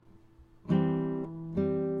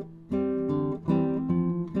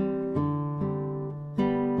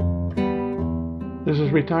This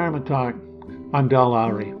is Retirement Talk. I'm Del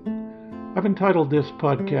Lowry. I've entitled this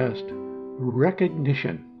podcast,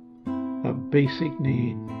 Recognition, a Basic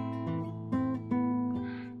Need.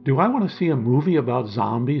 Do I want to see a movie about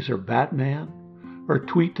zombies or Batman? Or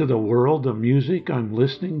tweet to the world the music I'm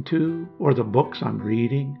listening to or the books I'm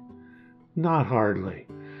reading? Not hardly.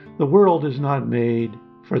 The world is not made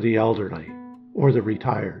for the elderly or the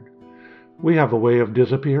retired. We have a way of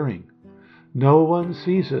disappearing. No one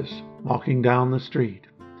sees us walking down the street.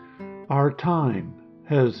 Our time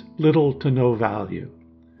has little to no value.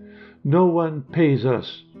 No one pays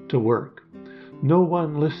us to work. No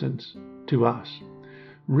one listens to us.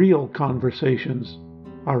 Real conversations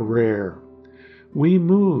are rare. We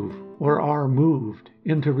move or are moved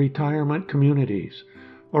into retirement communities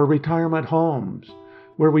or retirement homes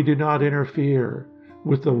where we do not interfere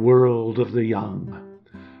with the world of the young.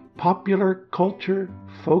 Popular culture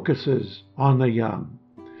focuses on the young.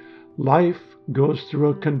 Life goes through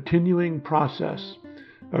a continuing process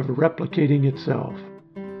of replicating itself.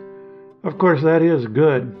 Of course, that is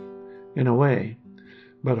good in a way,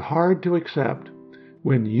 but hard to accept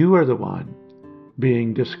when you are the one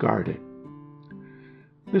being discarded.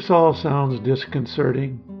 This all sounds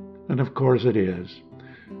disconcerting, and of course it is.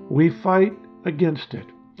 We fight against it.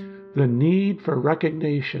 The need for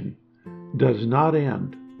recognition does not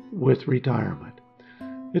end with retirement.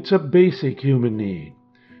 It's a basic human need.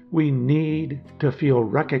 We need to feel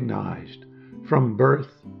recognized from birth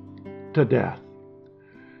to death.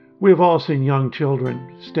 We have all seen young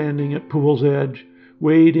children standing at pool's edge,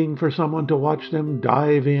 waiting for someone to watch them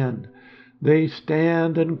dive in. They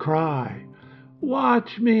stand and cry,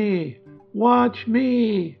 "Watch me! Watch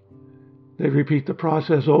me!" They repeat the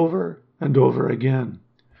process over and over again.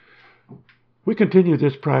 We continue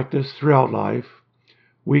this practice throughout life.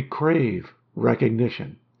 We crave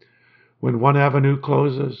recognition. When one avenue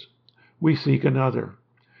closes, we seek another.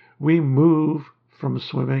 We move from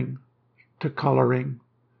swimming to coloring,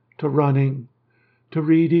 to running, to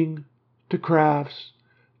reading, to crafts,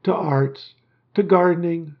 to arts, to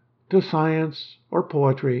gardening, to science or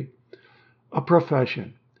poetry, a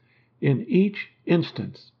profession. In each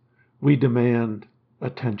instance, we demand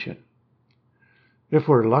attention. If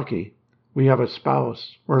we're lucky, we have a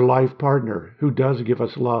spouse or life partner who does give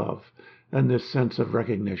us love and this sense of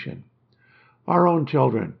recognition. Our own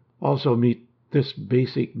children also meet this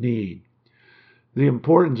basic need. The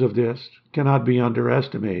importance of this cannot be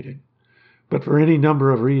underestimated, but for any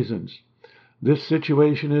number of reasons, this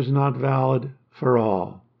situation is not valid for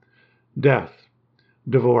all. Death,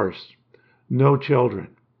 divorce, no children,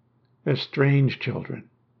 estranged children,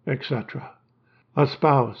 etc. A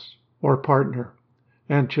spouse or partner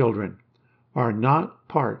and children are not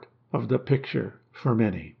part of the picture for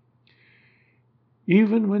many.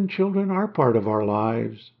 Even when children are part of our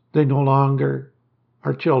lives, they no longer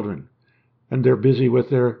are children, and they're busy with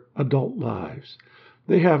their adult lives.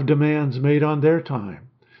 They have demands made on their time.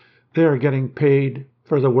 They are getting paid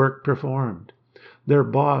for the work performed. Their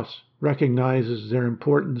boss recognizes their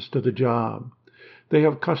importance to the job. They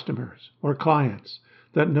have customers or clients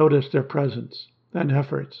that notice their presence and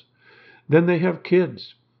efforts. Then they have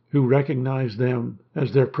kids who recognize them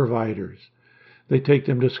as their providers. They take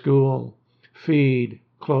them to school, feed,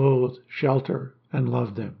 clothe, shelter, and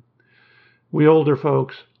love them. We older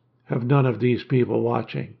folks have none of these people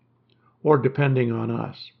watching or depending on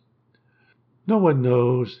us. No one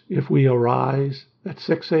knows if we arise at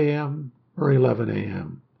 6 a.m. or 11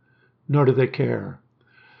 a.m., nor do they care.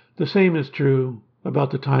 The same is true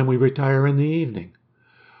about the time we retire in the evening.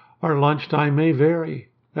 Our lunchtime may vary,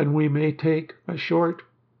 and we may take a short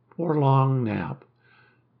or long nap.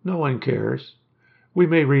 No one cares. We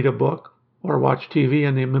may read a book or watch TV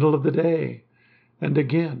in the middle of the day, and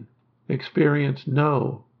again experience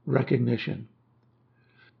no recognition.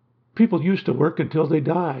 People used to work until they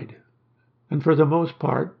died, and for the most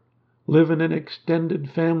part live in an extended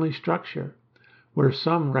family structure where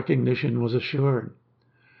some recognition was assured.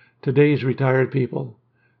 Today's retired people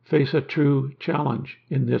face a true challenge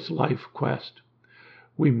in this life quest.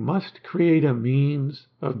 We must create a means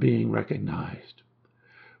of being recognized.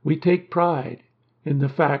 We take pride in the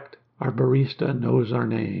fact our barista knows our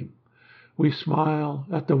name. We smile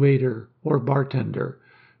at the waiter or bartender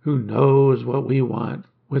who knows what we want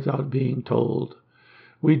without being told.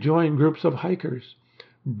 We join groups of hikers,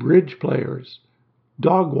 bridge players,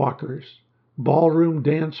 dog walkers, ballroom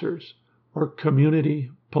dancers, or community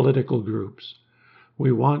political groups.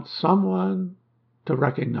 We want someone to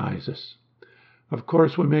recognize us. Of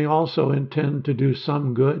course, we may also intend to do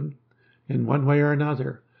some good in one way or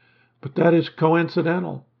another, but that is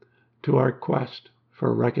coincidental to our quest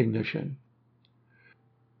for recognition.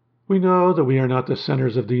 We know that we are not the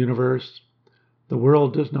centers of the universe. The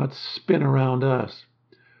world does not spin around us.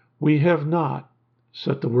 We have not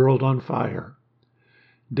set the world on fire.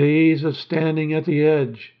 Days of standing at the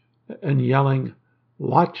edge and yelling,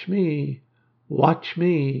 watch me,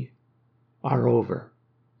 are over.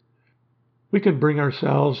 We can bring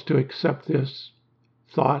ourselves to accept this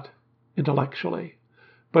thought intellectually,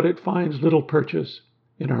 but it finds little purchase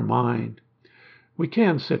in our mind. We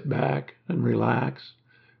can sit back and relax.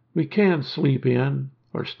 We can sleep in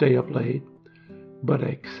or stay up late, but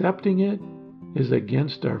accepting it is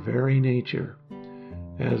against our very nature.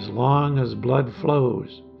 As long as blood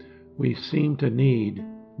flows, we seem to need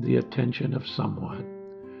the attention of someone.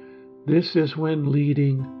 This is when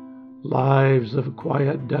leading lives of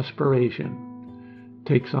quiet desperation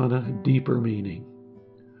takes on a deeper meaning.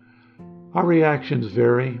 Our reactions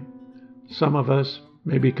vary. Some of us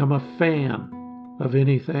may become a fan of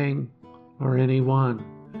anything or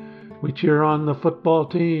anyone. We cheer on the football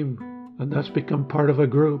team and thus become part of a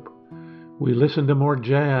group. We listen to more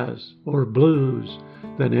jazz or blues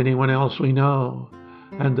than anyone else we know,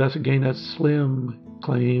 and thus gain a slim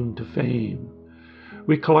claim to fame.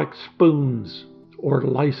 We collect spoons or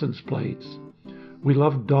license plates. We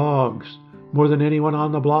love dogs more than anyone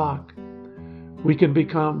on the block. We can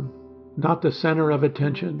become not the center of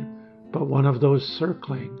attention, but one of those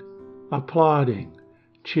circling, applauding,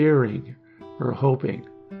 cheering, or hoping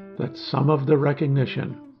that some of the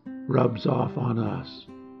recognition rubs off on us.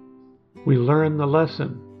 We learn the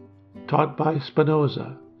lesson taught by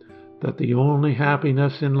Spinoza that the only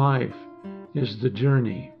happiness in life is the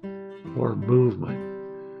journey or movement.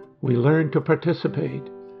 We learn to participate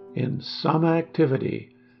in some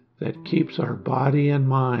activity that keeps our body and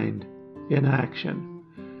mind in action,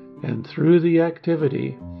 and through the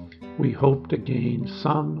activity, we hope to gain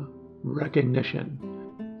some recognition.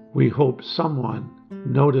 We hope someone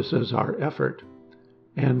notices our effort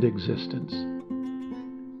and existence.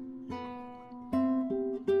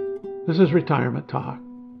 This is Retirement Talk.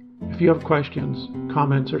 If you have questions,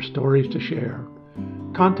 comments, or stories to share,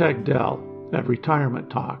 contact Del at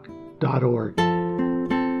retirementtalk.org.